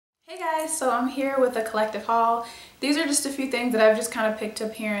guys, so I'm here with a collective haul. These are just a few things that I've just kind of picked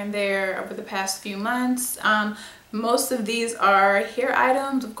up here and there over the past few months. Most of these are hair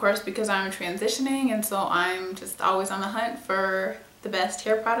items, of course, because I'm transitioning, and so I'm just always on the hunt for the best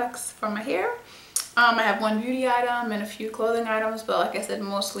hair products for my hair. I have one beauty item and a few clothing items, but like I said,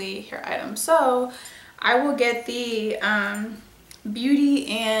 mostly hair items. So I will get the beauty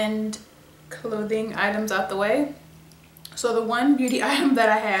and clothing items out the way. So the one beauty item that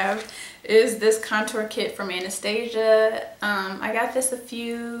I have is this contour kit from Anastasia. I got this a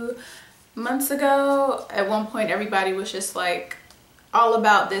few months ago. At one point everybody was just like all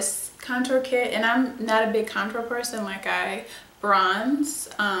about this contour kit, and I'm not a big contour person. Like, I bronze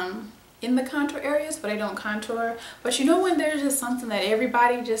in the contour areas, but I don't contour. But you know when there's just something that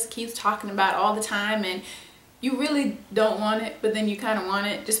everybody just keeps talking about all the time and you really don't want it, but then you kind of want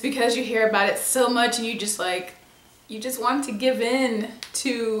it just because you hear about it so much, and you just want to give in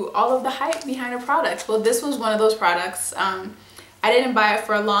to all of the hype behind a product. Well, this was one of those products. I didn't buy it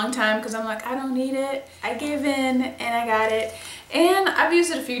for a long time because I'm like, I don't need it. I gave in and I got it. And I've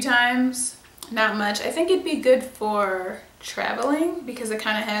used it a few times, not much. I think it'd be good for traveling because it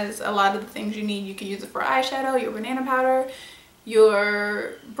kind of has a lot of the things you need. You can use it for eyeshadow, your banana powder,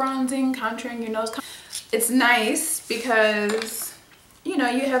 your bronzing, contouring, your nose. It's nice because, you know,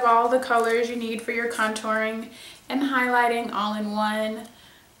 you have all the colors you need for your contouring and highlighting all in one.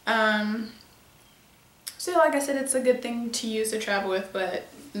 So like I said, it's a good thing to use to travel with, but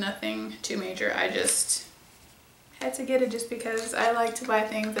nothing too major. I just had to get it just because I like to buy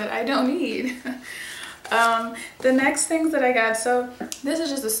things that I don't need. The next things that I got, so this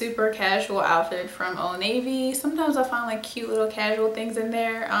is just a super casual outfit from Old Navy. Sometimes I find like cute little casual things in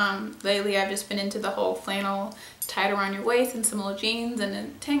there. Lately I've just been into the whole flannel tied around your waist and some little jeans and a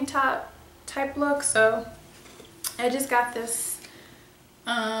tank top type look. So I just got this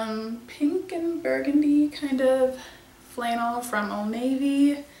pink and burgundy kind of flannel from Old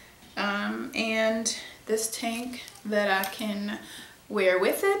Navy, and this tank that I can wear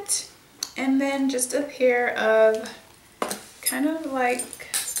with it, and then just a pair of kind of like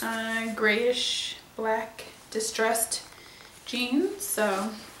grayish black distressed jeans. So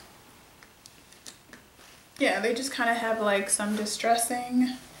yeah, they just kind of have like some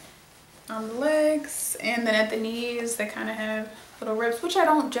distressing on the legs, and then at the knees they kind of have little rips, which I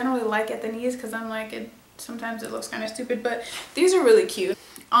don't generally like at the knees because I'm like, sometimes it looks kind of stupid, but these are really cute.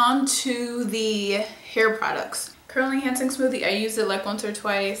 On to the hair products. Curling Enhancing Smoothie, I used it like once or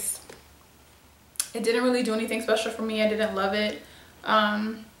twice. It didn't really do anything special for me. I didn't love it,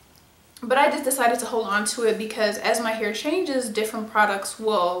 but I just decided to hold on to it because as my hair changes, different products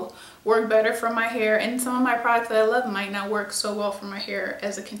will work better for my hair, and some of my products that I love might not work so well for my hair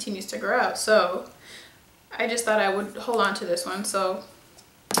as it continues to grow out. So I just thought I would hold on to this one. So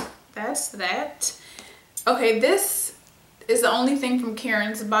that's that. Okay, this is the only thing from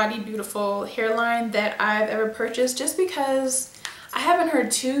Karen's Body Beautiful hairline that I've ever purchased, just because I haven't heard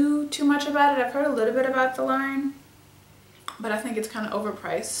too much about it. I've heard a little bit about the line, but I think it's kind of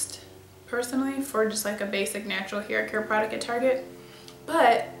overpriced personally for just like a basic natural hair care product at Target.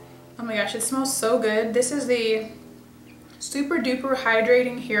 But oh my gosh, it smells so good. This is the Super Duper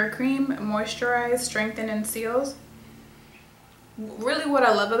Hydrating Hair Cream, moisturize, strengthen, and seals. Really what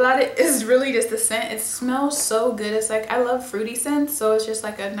I love about it is really just the scent. It smells so good. It's like, I love fruity scents, so it's just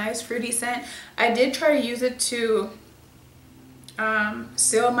like a nice fruity scent. I did try to use it to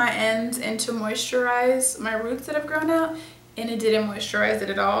seal my ends and to moisturize my roots that have grown out, and it didn't moisturize it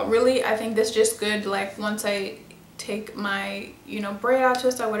at all. Really, I think this is just good like once I take my, you know, braid out,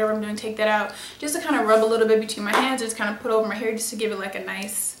 twist out, whatever I'm doing, take that out, just to kind of rub a little bit between my hands, just kind of put over my hair just to give it like a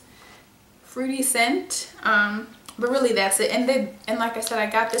nice fruity scent. But really that's it. And like I said, I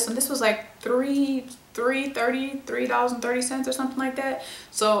got this one. This was like $3.30 or something like that.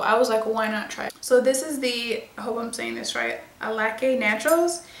 So I was like, well, why not try it? So this is the, I hope I'm saying this right, Alake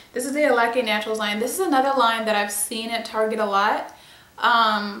Naturals. This is the Alake Naturals line. This is another line that I've seen at Target a lot.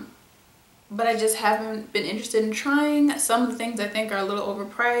 But I just haven't been interested in trying. Some of the things I think are a little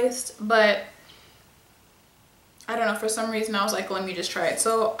overpriced, but I don't know, for some reason I was like, let me just try it.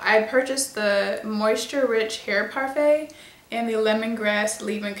 So I purchased the Moisture Rich Hair Parfait and the Lemongrass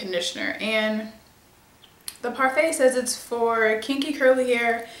Leave-In Conditioner. And the parfait says it's for kinky curly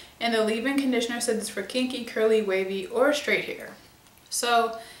hair, and the leave-in conditioner says it's for kinky, curly, wavy, or straight hair.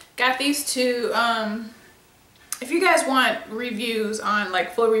 So got these two. If you guys want reviews on,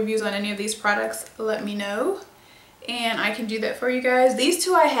 like full reviews on any of these products, let me know and I can do that for you guys. These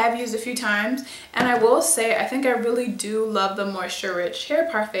two I have used a few times, and I will say I think I really do love the Moisture Rich Hair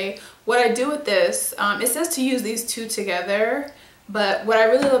Parfait. What I do with this, it says to use these two together, But what I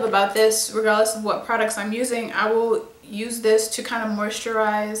really love about this, regardless of what products I'm using, I will use this to kind of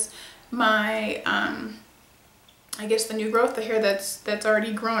moisturize my I guess the new growth, the hair that's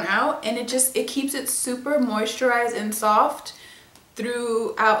already grown out, and it keeps it super moisturized and soft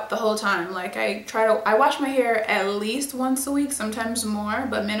throughout the whole time. Like I wash my hair at least once a week, sometimes more,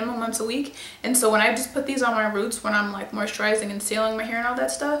 but minimum once a week. And so when I just put these on my roots, when I'm like moisturizing and sealing my hair and all that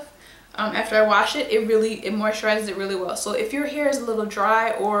stuff, after I wash it, it moisturizes it really well. So if your hair is a little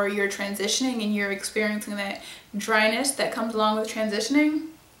dry, or you're transitioning and you're experiencing that dryness that comes along with transitioning,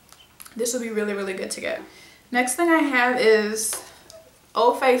 this will be really, really good to get. Next thing I have is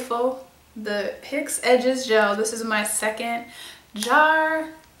Old Faithful, the Hicks Edges Gel. This is my second jar.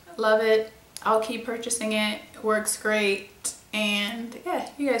 Love it. I'll keep purchasing it. Works great. And yeah,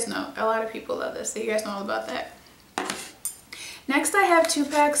 you guys know, a lot of people love this, so you guys know all about that. Next I have 2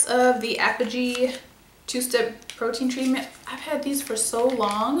 packs of the Apogee 2-step protein treatment. I've had these for so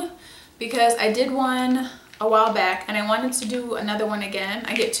long because I did one a while back and I wanted to do another one again.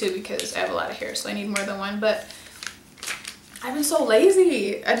 I get 2 because I have a lot of hair, so I need more than one, but I've been so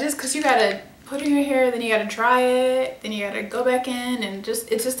lazy. Because you gotta put in your hair, then you gotta dry it, then you gotta go back in, and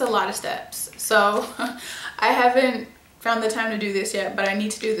it's just a lot of steps. So I haven't found the time to do this yet, but I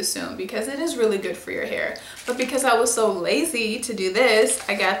need to do this soon because it is really good for your hair. But because I was so lazy to do this,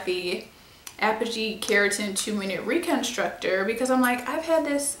 I got the Apogee Keratin 2-minute reconstructor, because I'm like, I've had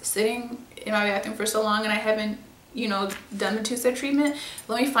this sitting in my bathroom for so long and I haven't, you know, done the 2-step treatment.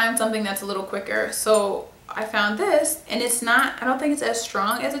 Let me find something that's a little quicker. So I found this, and it's not, I don't think it's as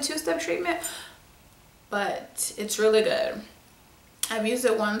strong as a 2-step treatment, but it's really good. I've used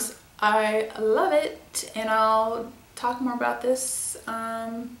it once. I love it, and I'll talk more about this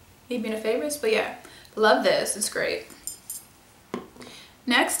maybe in a favorites, but yeah, love this. It's great.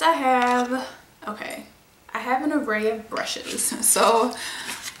 Next I have an array of brushes. So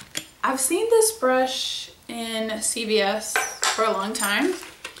I've seen this brush in CVS for a long time.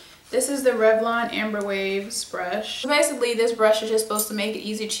 This is the Revlon Amber Waves brush. So basically this brush is just supposed to make it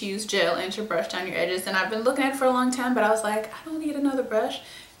easy to use gel and to brush down your edges, and I've been looking at it for a long time, but I was like, I don't need another brush.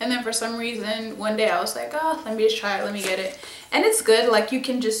 And then for some reason one day I was like, oh, let me just try it, let me get it. And it's good. Like, you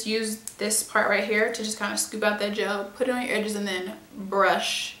can just use this part right here to just kind of scoop out that gel, put it on your edges, and then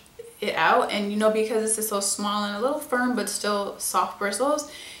brush it out. And you know, because this is so small and a little firm but still soft bristles,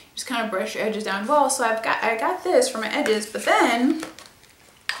 you just kind of brush your edges down well. So I got this for my edges, but then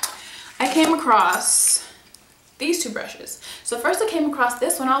I came across these 2 brushes. So first I came across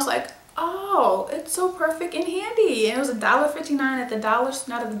this one. I was like, oh, it's so perfect and handy. And it was $1.59 at the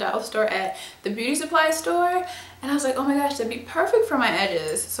not at the dollar store, at the beauty supply store. And I was like, oh my gosh, that'd be perfect for my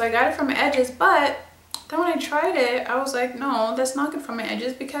edges. So I got it for my edges, but then when I tried it, I was like, no, that's not good for my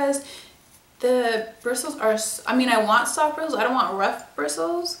edges, because the bristles are, I mean, I want soft bristles. I don't want rough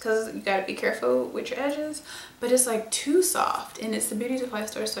bristles, because you gotta be careful with your edges, but it's like too soft, and it's the beauty supply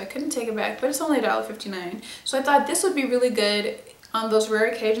store, so I couldn't take it back, but it's only $1.59. So I thought this would be really good on those rare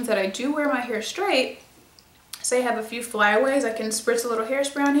occasions that I do wear my hair straight. Say I have a few flyaways, I can spritz a little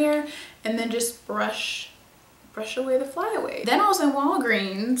hairspray on here and then just brush away the flyaway. Then I was in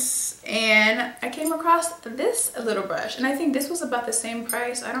Walgreens and I came across this little brush, and I think this was about the same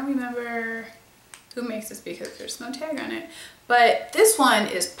price. I don't remember who makes this because there's no tag on it, but this one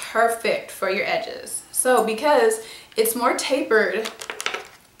is perfect for your edges. So because it's more tapered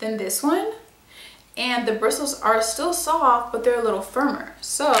than this one, and the bristles are still soft, but they're a little firmer.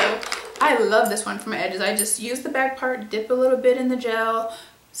 So I love this one for my edges. I just use the back part, dip a little bit in the gel,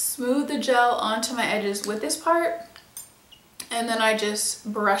 smooth the gel onto my edges with this part, and then I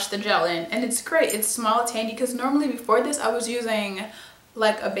just brush the gel in. And it's great. It's small, it's handy, because normally before this I was using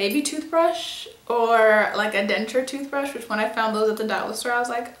like a baby toothbrush or like a denture toothbrush, which when I found those at the dollar store, I was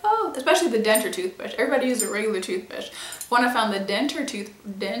like, oh, especially the denture toothbrush. Everybody uses a regular toothbrush. When I found the denture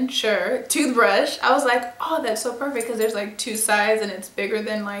toothbrush, I was like, oh, that's so perfect, because there's like 2 sides and it's bigger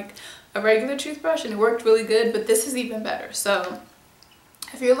than like a regular toothbrush, and it worked really good. But this is even better. So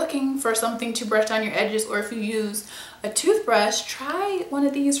if you're looking for something to brush down your edges, or if you use a toothbrush, try one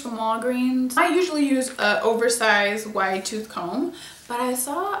of these from Walgreens. I usually use an oversized wide tooth comb, but I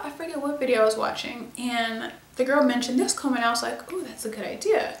forget what video I was watching, and the girl mentioned this comb, and I was like, oh, that's a good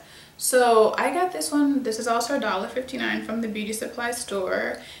idea. So I got this one. This is also $1.59 from the beauty supply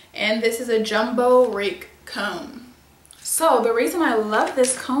store, and this is a jumbo rake comb. So the reason I love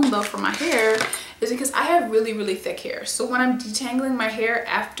this comb though for my hair is because I have really, really thick hair. So when I'm detangling my hair,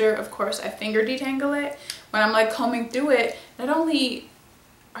 after of course I finger detangle it, when I'm like combing through it, not only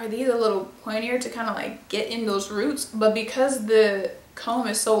are these a little pointier to kind of like get in those roots, but because the comb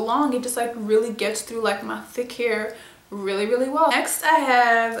is so long, it just like really gets through like my thick hair really, really well. Next, I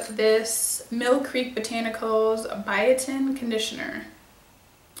have this Mill Creek Botanicals Biotin Conditioner.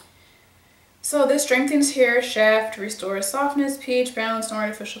 So this strengthens hair shaft, restores softness, pH balance, no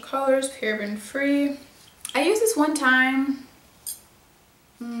artificial colors, paraben free. I used this one time.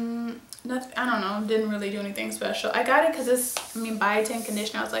 Nothing, I don't know, didn't really do anything special. I got it because this, biotin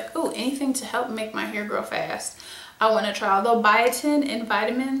conditioner. I was like, oh, anything to help make my hair grow fast. I want to try. Although biotin and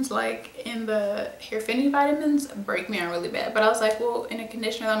vitamins, like in the hair thinning vitamins, break me out really bad. But I was like, well, in a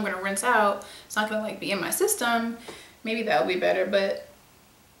conditioner that I'm going to rinse out, it's not going to like be in my system. Maybe that'll be better. But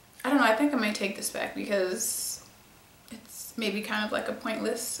I don't know. I think I might take this back because it's maybe kind of like a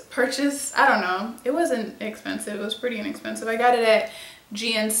pointless purchase. I don't know. It wasn't expensive. It was pretty inexpensive. I got it at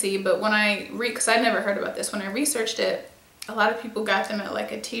GNC, but when because I'd never heard about this, when I researched it, a lot of people got them at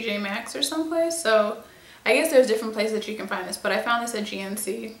like a TJ Maxx or someplace. So I guess there's different places that you can find this, but I found this at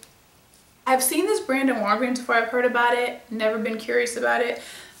GNC. I've seen this brand in Walgreens before. I've heard about it, never been curious about it,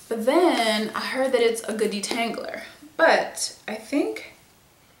 but then I heard that it's a good detangler. But I think,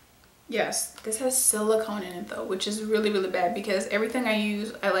 yes, this has silicone in it though, which is really, really bad because everything I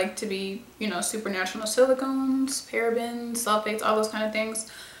use, I like to be, you know, super natural. No silicones, parabens, sulfates, all those kind of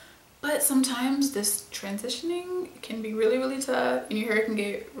things. But sometimes this transitioning can be really, really tough and your hair can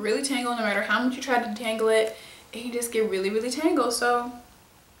get really tangled no matter how much you try to detangle it. It can just get really, really tangled. So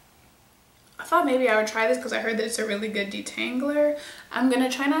I thought maybe I would try this because I heard that it's a really good detangler. I'm going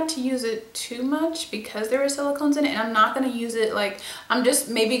to try not to use it too much because there are silicones in it, and I'm not going to use it like, I'm just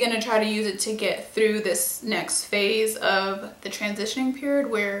maybe going to try to use it to get through this next phase of the transitioning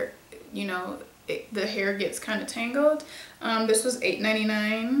period where, you know, the hair gets kind of tangled. This was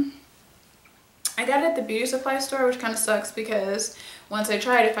 $8.99. I got it at the beauty supply store, which kind of sucks because once I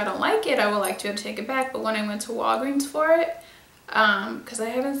try it, if I don't like it, I would like to have to take it back. But when I went to Walgreens for it, because I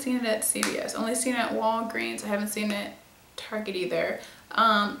haven't seen it at CVS, only seen it at Walgreens, I haven't seen it at Target either,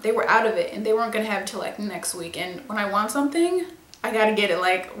 they were out of it and they weren't going to have it till like next week. And when I want something, I got to get it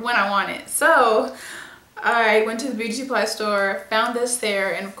like when I want it. So I went to the beauty supply store, found this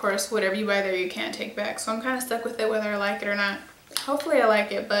there, and of course whatever you buy there you can't take back. So I'm kind of stuck with it whether I like it or not. Hopefully I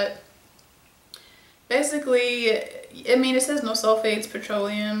like it, but basically, I mean, it says no sulfates,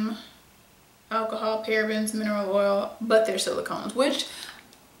 petroleum, alcohol, parabens, mineral oil, but they're silicones, which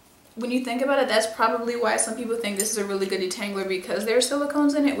when you think about it, that's probably why some people think this is a really good detangler, because there's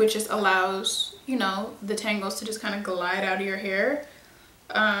silicones in it, which just allows, you know, the tangles to just kind of glide out of your hair.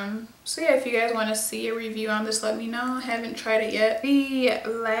 So yeah, if you guys want to see a review on this, let me know. I haven't tried it yet. The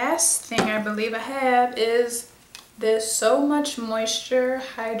last thing I believe I have is this So Much Moisture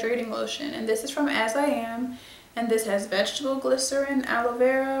Hydrating Lotion, and this is from As I Am, and this has vegetable glycerin, aloe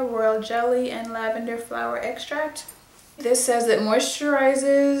vera, royal jelly, and lavender flower extract. This says it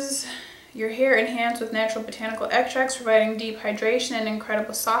moisturizes your hair enhanced with natural botanical extracts, providing deep hydration and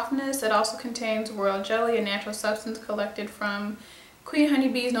incredible softness. It also contains royal jelly, a natural substance collected from queen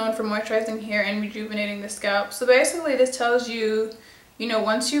honeybees known for moisturizing hair and rejuvenating the scalp. So basically this tells you, you know,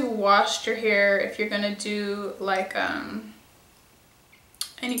 once you've washed your hair, if you're gonna do like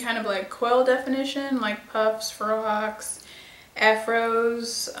any kind of like coil definition, like puffs, frohawks,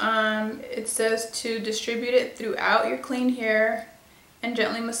 afros, it says to distribute it throughout your clean hair and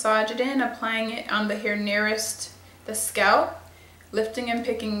gently massage it in, applying it on the hair nearest the scalp. Lifting and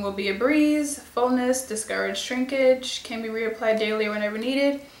picking will be a breeze. Fullness, discourage shrinkage, can be reapplied daily or whenever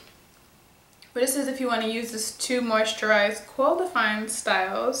needed. But it says if you want to use this to moisturize coil-defined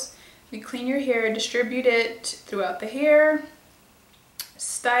styles, you clean your hair, distribute it throughout the hair,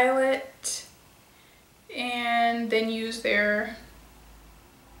 style it, and then use their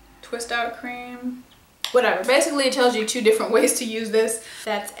twist out cream. Whatever. Basically it tells you 2 different ways to use this.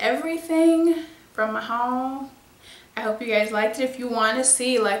 That's everything from my haul. I hope you guys liked it. If you want to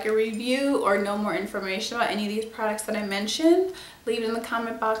see like a review or know more information about any of these products that I mentioned, leave it in the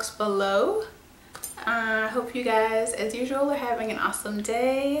comment box below. I hope you guys, as usual, are having an awesome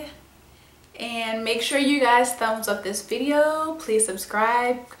day. And make sure you guys thumbs up this video. Please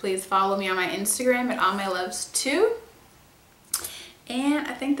subscribe. Please follow me on my Instagram at allmyluvs2. And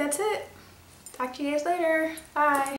I think that's it. Talk to you guys later. Bye.